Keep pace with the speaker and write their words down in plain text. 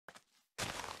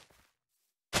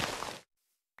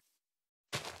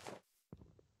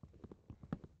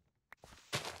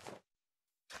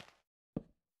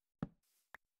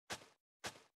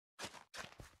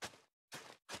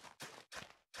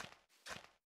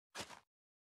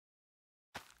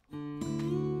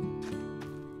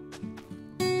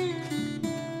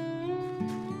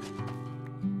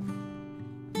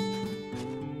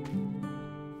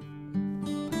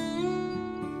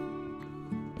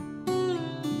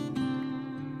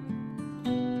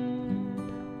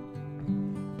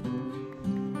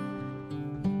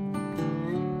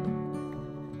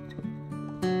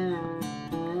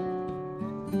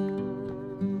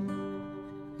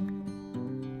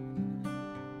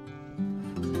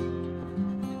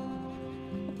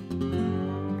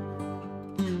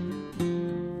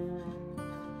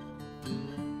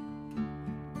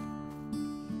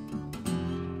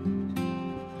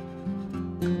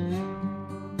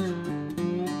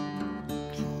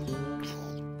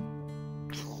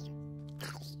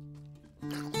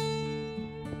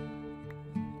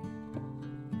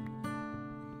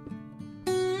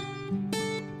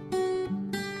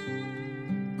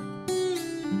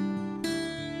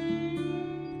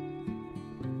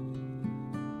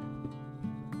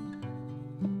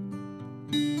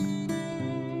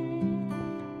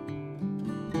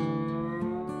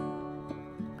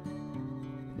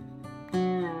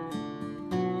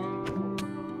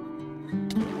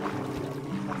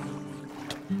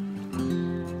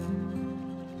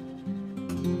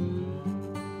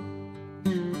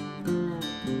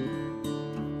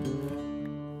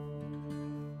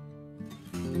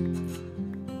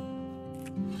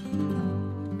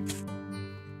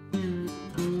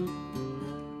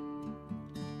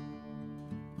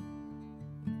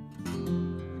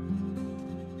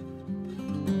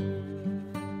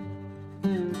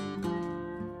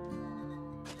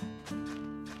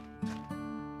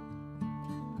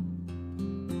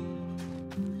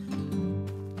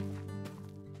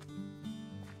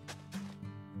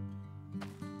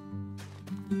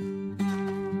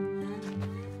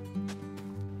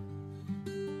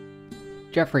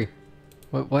Jeffrey,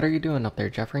 what are you doing up there,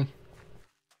 Jeffrey?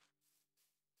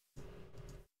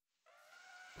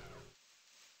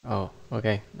 Oh,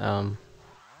 okay.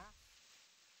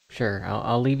 Sure.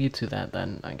 I'll leave you to that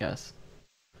then, I guess.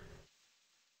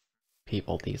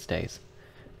 People these days.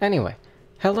 Anyway,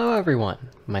 hello everyone.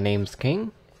 My name's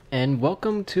King, and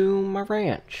welcome to my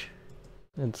ranch.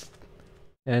 It's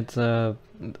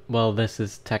well, this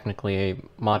is technically a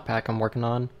mod pack I'm working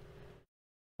on.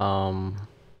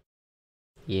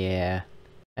 Yeah.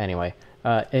 Anyway,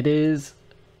 it is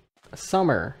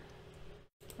summer.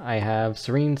 I have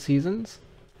serene seasons.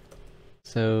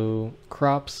 So,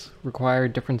 crops require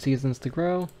different seasons to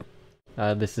grow.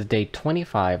 This is day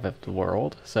 25 of the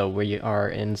world, so we are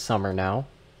in summer now.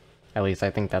 At least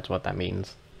I think that's what that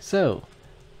means. So,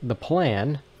 the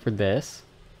plan for this,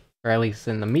 or at least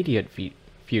in the immediate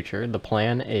future, the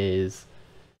plan is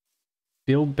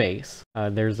build base.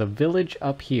 There's a village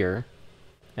up here,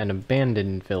 an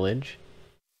abandoned village,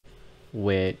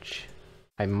 which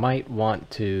I might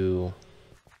want to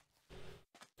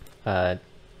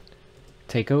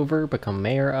take over, become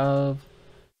mayor of,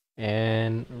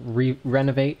 and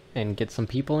renovate and get some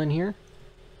people in here,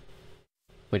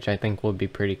 which I think would be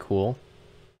pretty cool.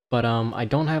 But I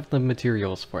don't have the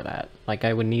materials for that. Like,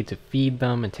 I would need to feed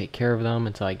them and take care of them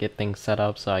until I get things set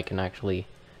up so I can actually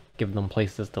give them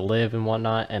places to live and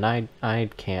whatnot, and I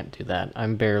can't do that.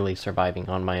 I'm barely surviving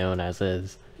on my own as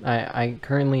is. I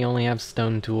currently only have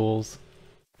stone tools.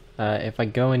 If I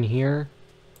go in here,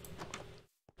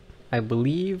 I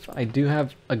believe I do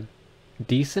have a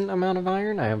decent amount of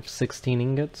iron. I have 16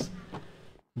 ingots.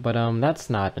 But that's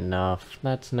not enough.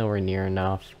 That's nowhere near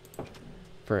enough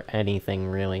for anything,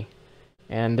 really.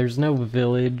 And there's no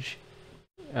village.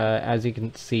 As you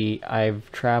can see, I've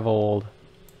traveled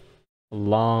a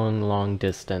long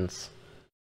distance.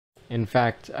 In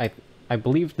fact, I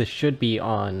believe this should be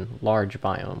on large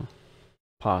biome.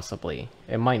 Possibly.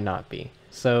 It might not be.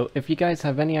 So, if you guys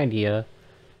have any idea,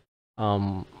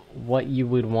 what you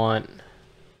would want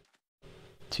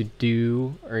to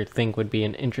do or think would be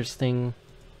an interesting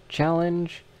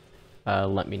challenge,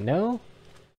 let me know.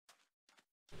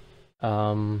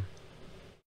 I'm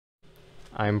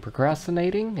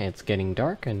procrastinating, it's getting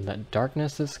dark, and that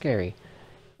darkness is scary.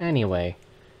 Anyway,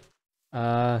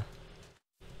 as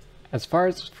far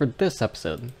as for this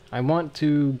episode, I want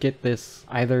to get this,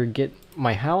 either get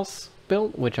my house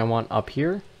built, which I want up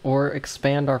here, or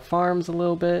expand our farms a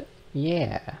little bit.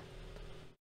 Yeah.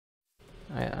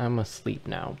 I'm asleep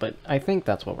now, but I think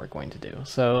that's what we're going to do.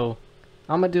 So,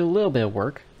 I'm gonna do a little bit of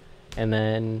work, and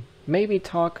then maybe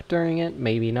talk during it,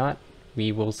 maybe not.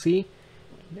 We will see.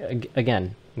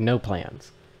 Again, no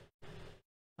plans.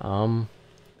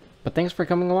 But thanks for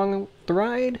coming along the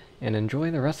ride, and enjoy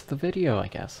the rest of the video, I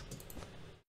guess.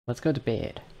 Let's go to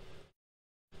bed.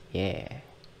 Yeah.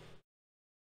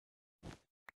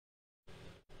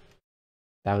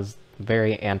 That was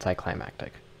very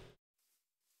anticlimactic.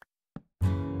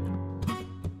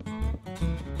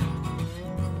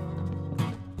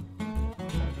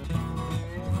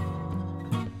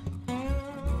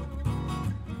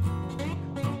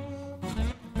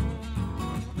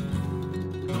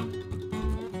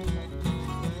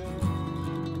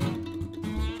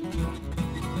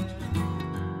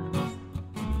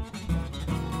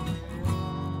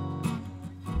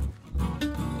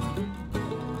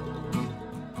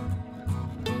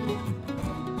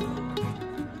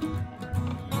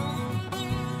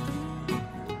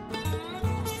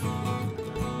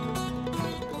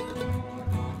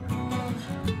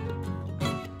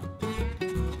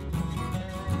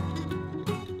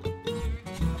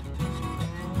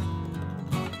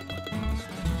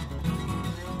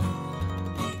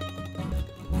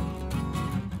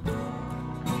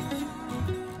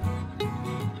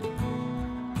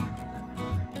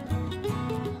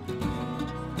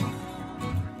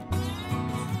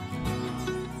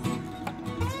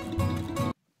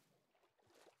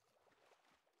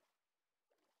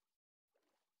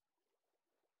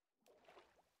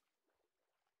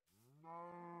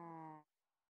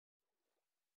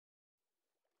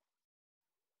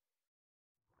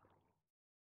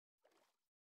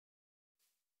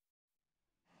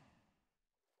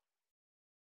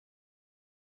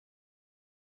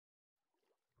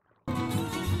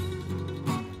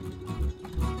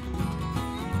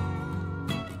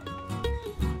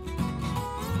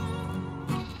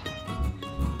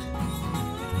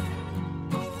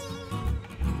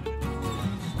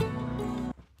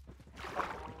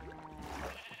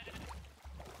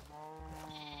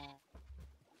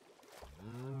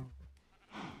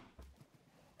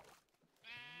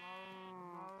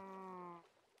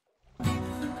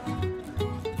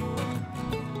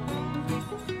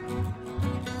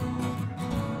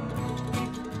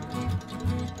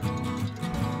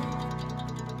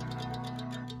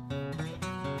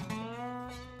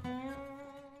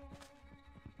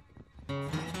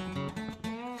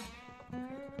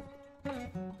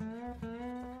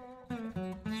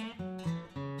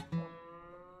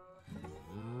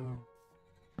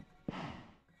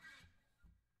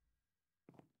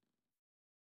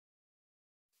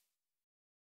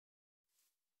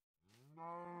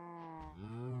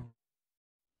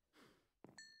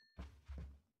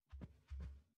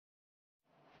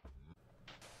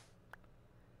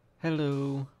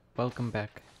 Hello, welcome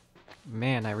back.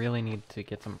 Man, I really need to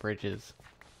get some bridges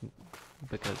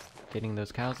because getting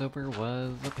those cows over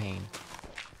was a pain.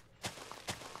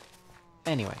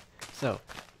 Anyway, so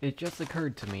it just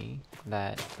occurred to me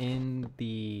that in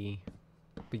the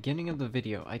beginning of the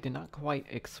video I did not quite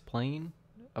explain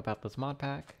about this mod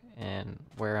pack and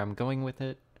where I'm going with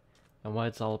it and what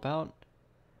it's all about.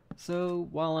 So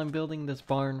while I'm building this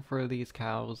barn for these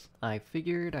cows, I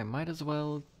figured I might as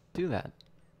well do that.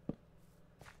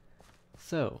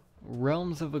 So,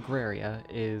 Realms of Agraria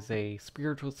is a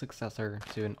spiritual successor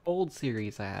to an old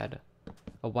series I had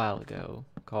a while ago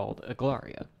called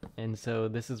Agraria. And so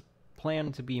this is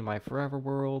planned to be my forever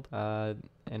world,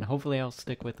 and hopefully I'll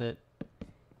stick with it.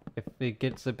 If it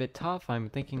gets a bit tough, I'm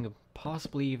thinking of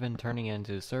possibly even turning it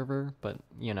into a server, but,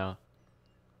 you know,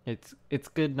 it's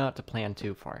good not to plan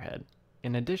too far ahead.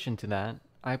 In addition to that,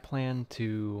 I plan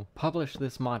to publish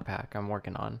this mod pack I'm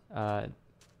working on.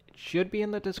 It should be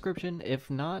in the description.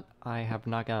 If not, I have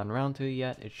not gotten around to it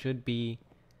yet. It should be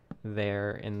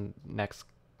there in next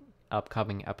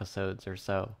upcoming episodes or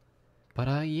so.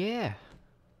 But yeah,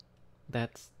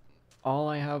 that's all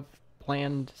I have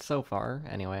planned so far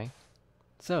anyway.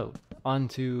 So, on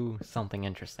to something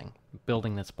interesting,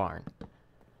 building this barn.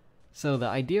 So the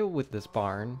idea with this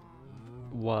barn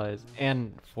was,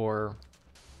 and for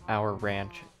our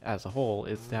ranch as a whole,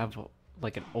 is to have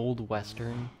like an old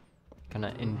western kind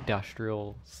of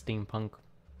industrial steampunk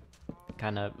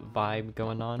kind of vibe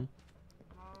going on.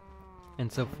 And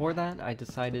so for that I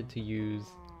decided to use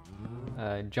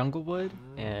jungle wood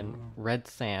and red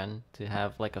sand to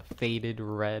have like a faded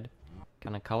red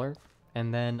kind of color,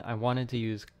 and then I wanted to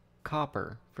use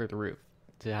copper for the roof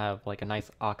to have like a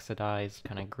nice oxidized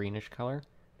kind of greenish color.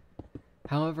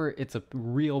 However, it's a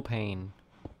real pain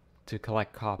to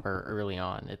collect copper early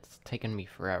on. It's taken me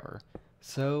forever.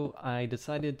 So I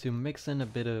decided to mix in a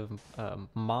bit of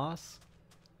moss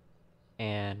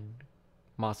and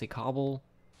mossy cobble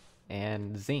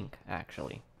and zinc,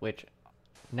 actually, which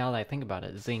now that I think about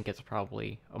it, zinc is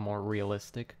probably a more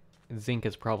realistic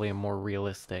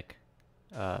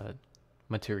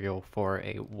material for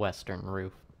a western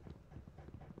roof.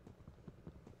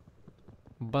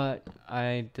 But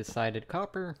I decided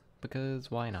copper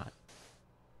because why not?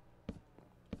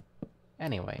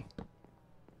 Anyway,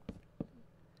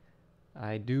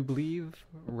 I do believe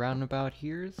roundabout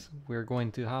here's we're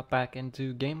going to hop back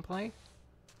into gameplay.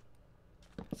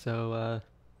 So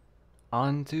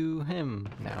on to him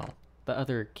now, the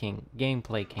other king,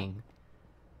 gameplay king.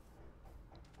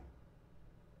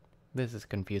 This is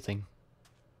confusing.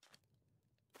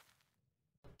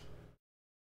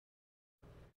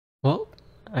 Well,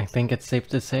 I think it's safe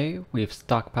to say we've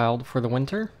stockpiled for the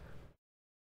winter.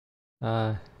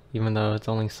 Even though it's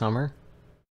only summer.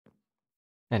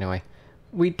 Anyway,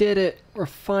 we did it! We're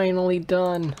finally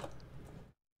done!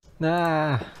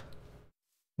 Ah!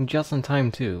 Just in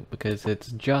time too, because it's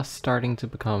just starting to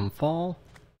become fall.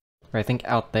 Or I think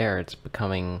out there it's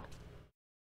becoming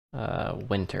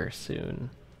winter soon.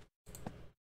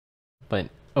 But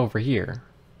over here,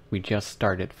 we just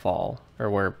started fall. Or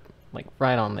we're like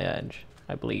right on the edge,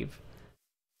 I believe.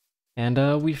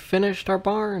 And we finished our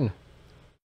barn!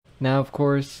 Now, of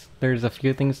course, there's a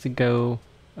few things to go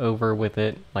over with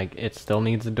it. Like, it still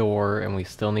needs a door, and we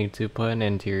still need to put an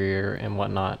interior and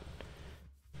whatnot.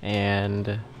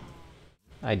 And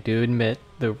I do admit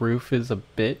the roof is a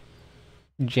bit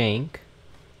jank.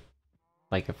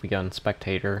 Like, if we go in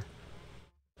spectator,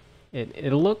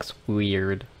 it looks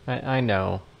weird. I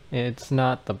know, it's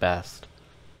not the best.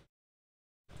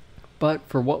 But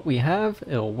for what we have,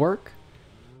 it'll work.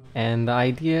 And the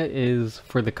idea is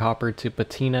for the copper to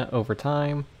patina over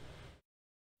time.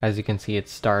 As you can see,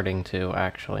 it's starting to,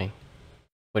 actually.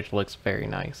 Which looks very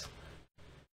nice.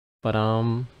 But,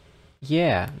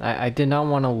 yeah. I did not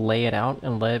want to lay it out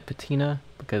and let it patina,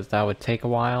 because that would take a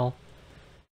while.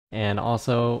 And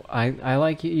also, I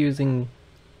like using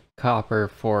copper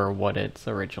for what it's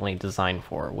originally designed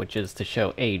for, which is to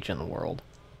show age in the world.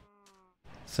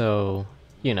 So,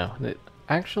 you know,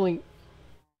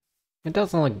 it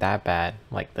doesn't look that bad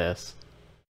like this.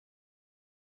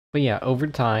 But yeah, over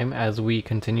time, as we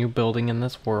continue building in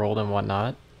this world and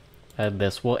whatnot,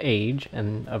 this will age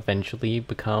and eventually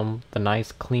become the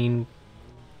nice, clean,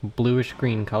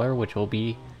 bluish-green color, which will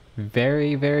be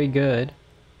very, very good.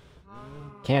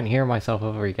 Can't hear myself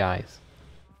over you guys.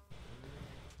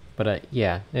 But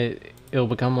yeah, it'll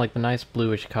become like the nice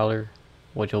bluish color,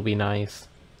 which will be nice.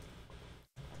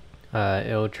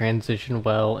 It'll transition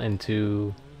well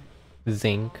into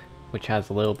zinc, which has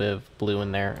a little bit of blue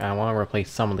in there, and I want to replace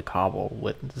some of the cobble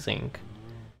with zinc.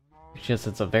 It's just,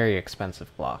 it's a very expensive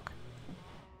block.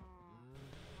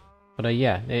 But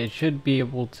yeah, it should be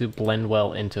able to blend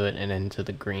well into it and into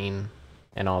the green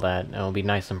and all that. It'll be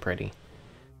nice and pretty.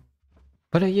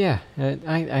 But yeah,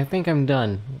 I think I'm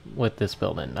done with this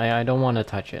building. I don't want to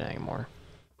touch it anymore.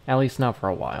 At least not for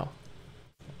a while.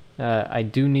 I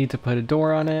do need to put a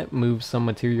door on it, move some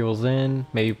materials in,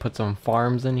 maybe put some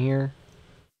farms in here.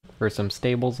 For some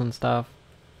stables and stuff.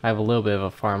 I have a little bit of a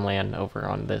farmland over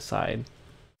on this side.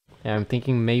 And I'm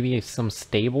thinking maybe some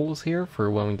stables here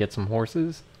for when we get some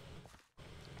horses.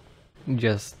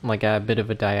 Just like a bit of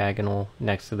a diagonal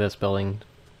next to this building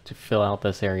to fill out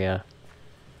this area.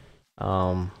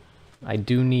 I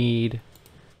do need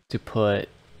to put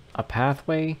a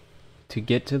pathway to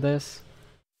get to this.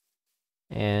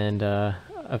 And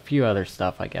a few other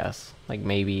stuff, I guess. Like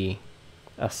maybe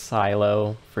a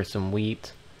silo for some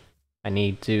wheat. I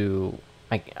need to...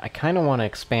 I kind of want to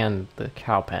expand the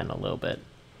cow pen a little bit.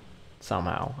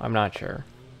 Somehow. I'm not sure.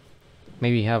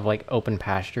 Maybe have like open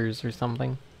pastures or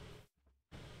something.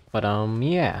 But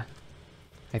yeah.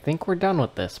 I think we're done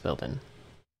with this building.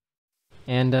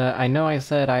 And I know I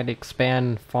said I'd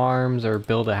expand farms or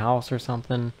build a house or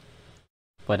something.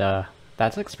 But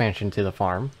that's expansion to the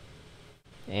farm.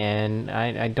 And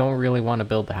I don't really want to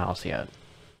build the house yet.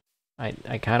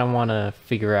 I kind of want to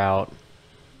figure out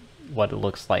what it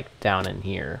looks like down in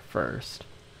here first.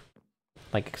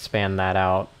 Like expand that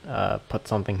out, put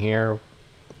something here.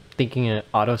 Thinking an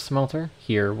auto smelter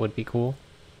here would be cool.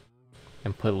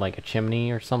 And put like a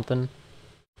chimney or something.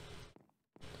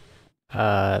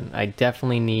 I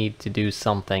definitely need to do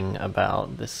something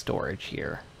about this storage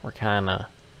here. We're kinda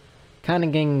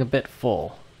getting a bit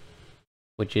full.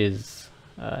 Which is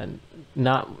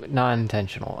not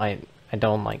intentional. I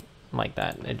don't like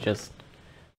that. It just...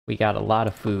 We got a lot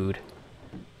of food,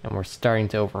 and we're starting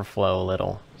to overflow a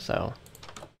little, so...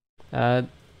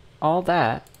 all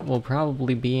that will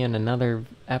probably be in another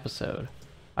episode.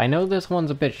 I know this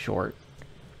one's a bit short,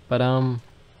 but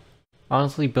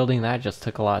honestly building that just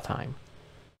took a lot of time.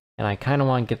 And I kinda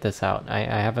want to get this out. I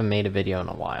haven't made a video in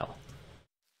a while.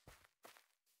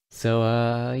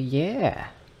 So, yeah.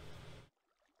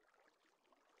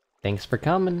 Thanks for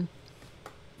coming.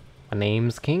 My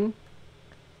name's King.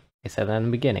 I said that in the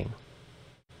beginning.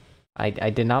 I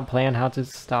did not plan how to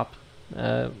stop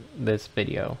this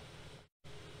video.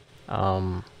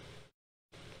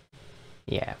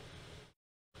 Yeah.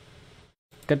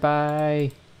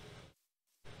 Goodbye.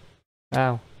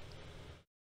 Ow.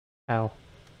 Ow.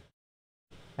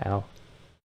 Ow.